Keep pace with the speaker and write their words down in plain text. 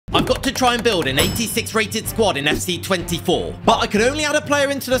got to try and build an 86 rated squad in FC 24. But I can only add a player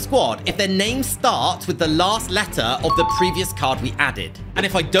into the squad if their name starts with the last letter of the previous card we added. And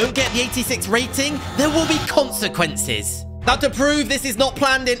if I don't get the 86 rating, there will be consequences. Now, to prove this is not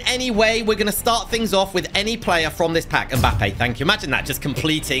planned in any way, we're going to start things off with any player from this pack. Mbappe, thank you. Imagine that, just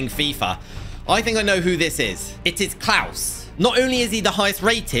completing FIFA. I think I know who this is. It is Klaus. Not only is he the highest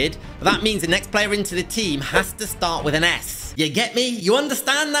rated, but that means the next player into the team has to start with an S. You get me? You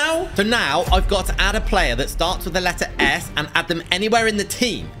understand now? So now I've got to add a player that starts with the letter S and add them anywhere in the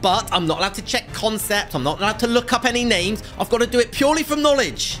team. But I'm not allowed to check concepts. I'm not allowed to look up any names. I've got to do it purely from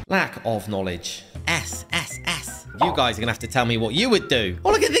knowledge. Lack of knowledge. S. You guys are going to have to tell me what you would do.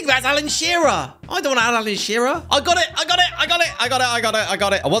 All I can think about is Alan Shearer. I don't want to add Alan Shearer. I got it.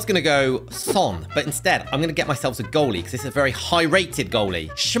 I was going to go Son, but instead I'm going to get myself a goalie because it's a very high-rated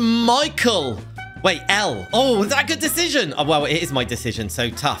goalie. Schmeichel. Wait, L. Oh, is that a good decision? Oh, well, it is my decision. So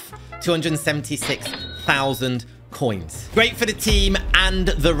tough. 276,000 coins. Great for the team and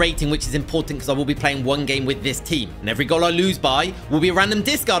the rating, which is important because I will be playing one game with this team. And every goal I lose by will be a random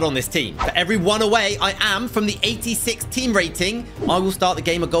discard on this team. For every one away I am from the 86 team rating, I will start the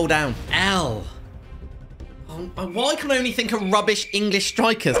game a goal down. L. Why can I only think of rubbish English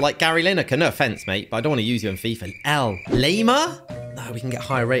strikers like Gary Lineker? No offense, mate, but I don't want to use you in FIFA. L. Lema? No, we can get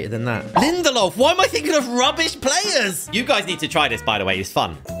higher rated than that. Lindelof. Why am I thinking of rubbish players? You guys need to try this, by the way. It's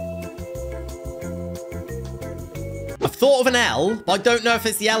fun. I've thought of an L, but I don't know if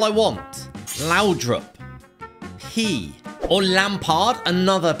it's the L I want. Laudrup. P. Or Lampard,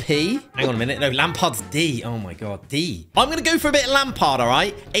 another P. Hang on a minute. No, Lampard's D. Oh my God, D. I'm going to go for a bit of Lampard, all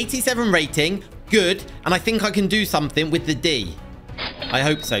right? 87 rating, good. And I think I can do something with the D. I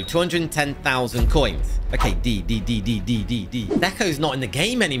hope so. 210,000 coins. Okay, D. Deco's not in the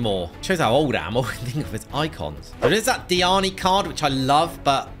game anymore. Shows how old I am. All I can think of is icons. There is that Diani card, which I love,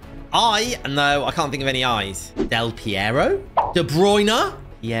 but... No, I can't think of any I's. Del Piero? De Bruyne?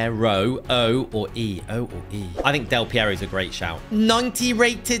 Piero, O or E? O or E? I think Del Piero is a great shout. 90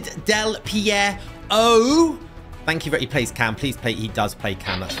 rated Del Piero. Thank you. He plays Cam. Please play. He does play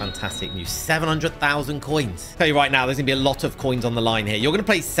Cam. That's fantastic news. 700,000 coins. Tell you right now, there's going to be a lot of coins on the line here. You're going to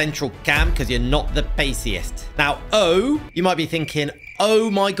play central Cam because you're not the paciest. Now, O, you might be thinking,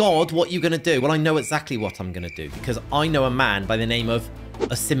 oh my God, what are you going to do? Well, I know exactly what I'm going to do because I know a man by the name of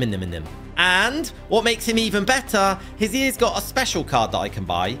a synonym. And what makes him even better is he has got a special card that I can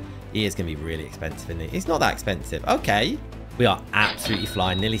buy. He is going to be really expensive, isn't he? He's not that expensive. Okay. We are absolutely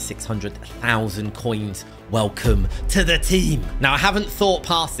flying. Nearly 600,000 coins. Welcome to the team. Now, I haven't thought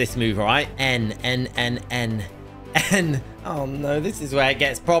past this move, all right? N. Oh, no. This is where it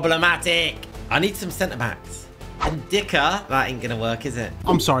gets problematic. I need some centre backs. And Dicker, that ain't gonna work, is it?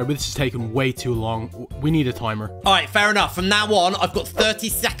 I'm sorry, but this is taking way too long. We need a timer. All right, fair enough. From now on, I've got 30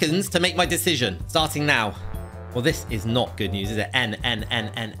 seconds to make my decision. Starting now. Well, this is not good news, is it? N.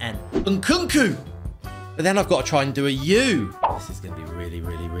 Nkunku. But then I've got to try and do a U. This is gonna be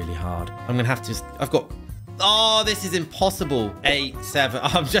really hard. I'm gonna have to Oh, this is impossible. 8, 7.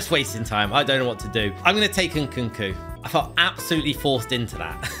 I'm just wasting time. I don't know what to do. I'm gonna take Nkunku. I felt absolutely forced into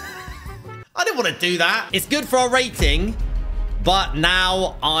that. I didn't want to do that. It's good for our rating, but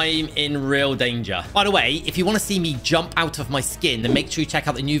now I'm in real danger. By the way, if you want to see me jump out of my skin, then make sure you check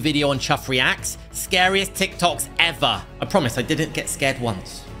out the new video on Chuff Reacts. Scariest TikToks ever. I promise I didn't get scared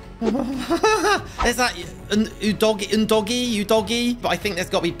once. There's that Udoggy, but I think there's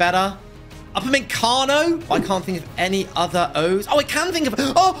got to be better. Uppermancano? I can't think of any other O's. Oh, I can think of...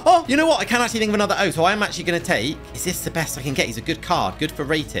 Oh, you know what? I can actually think of another O, so I am actually going to take... Is this the best I can get? He's a good card. Good for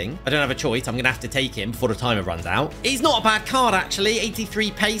rating. I don't have a choice. I'm going to have to take him before the timer runs out. He's not a bad card, actually.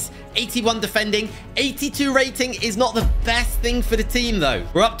 83 pace, 81 defending, 82 rating is not the best thing for the team, though.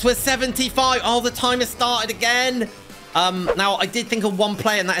 We're up to a 75. Oh, the timer started again. Now, I did think of one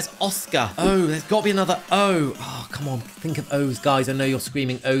player, and that is Oscar. Oh, there's got to be another O. Oh, come on. Think of O's, guys. I know you're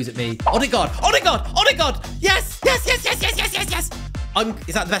screaming O's at me. Odegaard. Yes. Is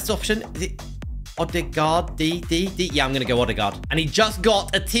that the best option? Is it Odegaard? D? Yeah, I'm going to go Odegaard. And he just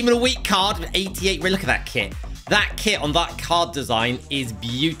got a Team of the Week card with 88. Look at that kit. That kit on that card design is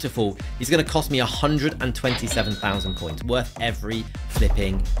beautiful. He's going to cost me 127,000 coins. Worth every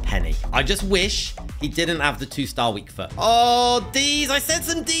flipping penny. I just wish he didn't have the 2-star weak foot. Oh, D's. I said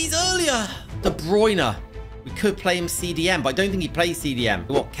some D's earlier. De Bruyne. We could play him CDM, but I don't think he plays CDM.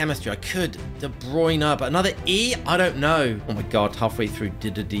 What chemistry? I could. De Bruyne, but another E? I don't know. Oh my God, halfway through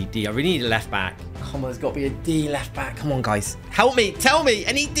D. I really need a left back. Come on, there's got to be a D left back. Come on, guys. Help me. Tell me.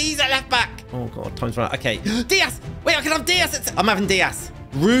 Any D's at left back? Oh God, time's running out. Okay. Diaz. Wait, I can have Diaz. I'm having Diaz.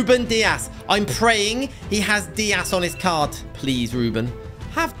 Ruben Diaz. I'm praying he has Diaz on his card. Please, Ruben.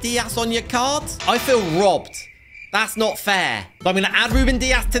 have Diaz on your cards? I feel robbed. That's not fair. So I'm going to add Ruben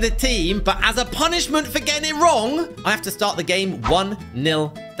Diaz to the team, but as a punishment for getting it wrong, I have to start the game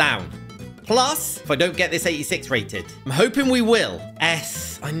 1-0 down. Plus, if I don't get this 86 rated, I'm hoping we will.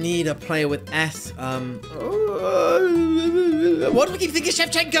 S. I need a player with S. What do we keep thinking?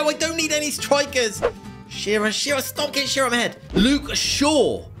 Shevchenko. I don't need any strikers. Shearer. Stop getting Shearer on my head. Luke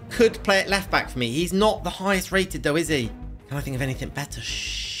Shaw could play at left back for me. He's not the highest rated though, is he? Can I think of anything better?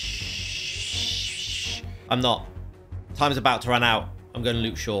 Shh. I'm not. Time's about to run out. I'm going to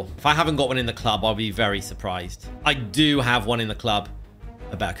Luke Shaw. If I haven't got one in the club, I'll be very surprised. I do have one in the club.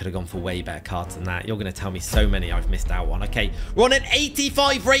 I bet I could have gone for way better cards than that. You're going to tell me so many I've missed out on. Okay, we're on an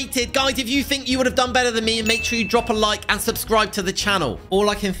 85 rated. Guys, if you think you would have done better than me, make sure you drop a like and subscribe to the channel. All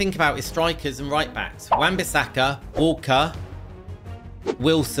I can think about is strikers and right backs. Wan-Bissaka, Walker,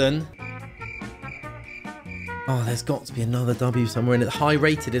 Wilson. Oh, there's got to be another W somewhere in it. High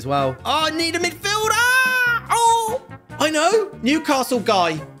rated as well. Oh, I need a midfielder. Oh, I know. Newcastle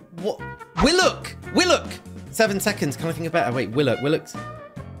guy. What? Willock. 7 seconds. Can I think of better? Wait, Willock's.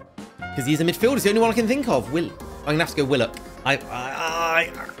 Because he's a midfielder. It's the only one I can think of. I'm going to have to go Willock. I've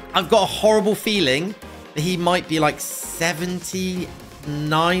got a horrible feeling that he might be like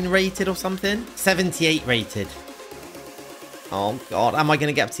 79 rated or something. 78 rated. Oh, God. Am I going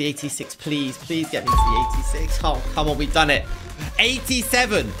to get up to the 86? Please. Please get me to the 86. Oh, come on. We've done it.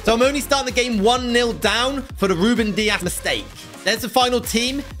 87. So I'm only starting the game 1-0 down for the Ruben Diaz mistake. There's the final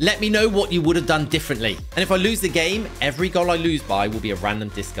team. Let me know what you would have done differently. And if I lose the game, every goal I lose by will be a random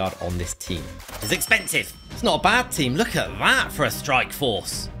discard on this team. It's expensive. It's not a bad team. Look at that for a strike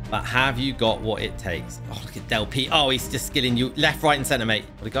force. But have you got what it takes? Oh, look at Del P. Oh, he's just skilling you left, right, and centre, mate.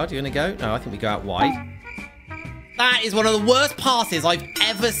 Odegaard, you going to go? No, I think we go out wide. That is one of the worst passes I've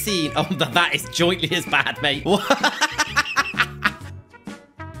ever seen. Oh, that is jointly as bad, mate. Oh,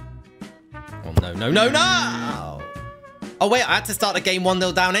 no. Oh, wait, I had to start the game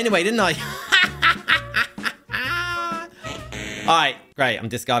 1-0 down anyway, didn't I? All right, great. I'm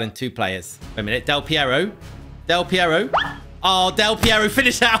discarding 2 players. Wait a minute. Del Piero. Oh, Del Piero,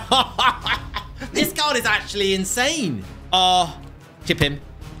 finish out. This card is actually insane. Oh, chip him.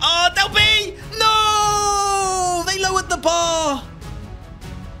 Oh, Del P! No! They lowered the bar.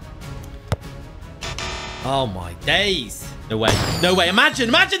 Oh, my days. No way.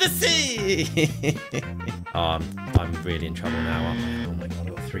 Imagine the sea. Oh, I'm really in trouble now, aren't I? Oh my God,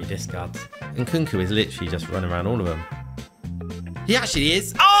 I've got 3 discards. And Kunku is literally just running around all of them. He actually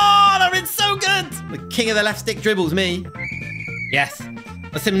is. Oh, they're in so good. The king of the left stick dribbles, me. Yes.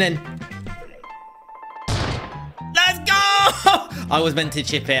 Let's him in. Let's go. I was meant to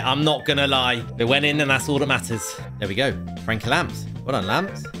chip it. I'm not going to lie. It went in and that's all that matters. There we go. Frankie Lamps. Well done,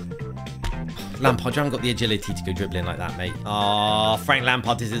 Lamps. Lampard, you haven't got the agility to go dribbling like that, mate. Oh, Frank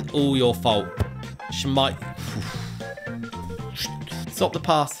Lampard, this is all your fault. Schmite. Stop the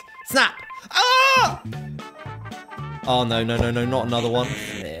pass. Snap. Ah! Oh, no, not another one.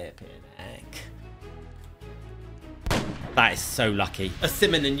 Flipping heck. That is so lucky.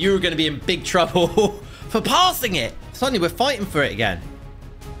 Simon, and you were going to be in big trouble for passing it. Suddenly, we're fighting for it again.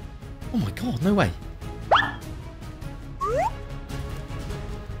 Oh, my God, no way.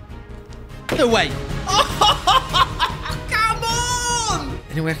 No way. Oh, come on.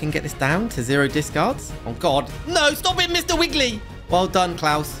 Any way I can get this down to 0 discards? Oh, God. No, stop it, Mr. Wiggly. Well done,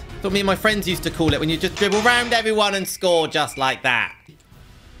 Klaus. That's what me and my friends used to call it when you just dribble around everyone and score just like that.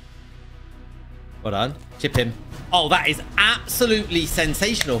 Well done. Chip him. Oh, that is absolutely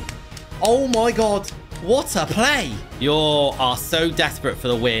sensational. Oh, my God. What a play. You are so desperate for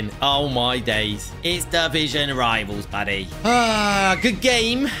the win. Oh, my days. It's division rivals, buddy. Ah, good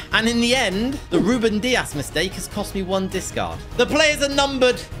game. And in the end, the Ruben Diaz mistake has cost me 1 discard. The players are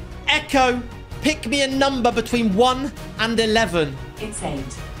numbered. Echo, pick me a number between 1 and 11. It's 8.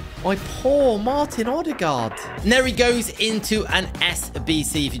 My poor Martin Odegaard. And there he goes into an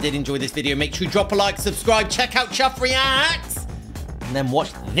SBC. If you did enjoy this video, make sure you drop a like, subscribe, check out Chuff Reacts, and then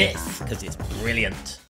watch this because it's brilliant.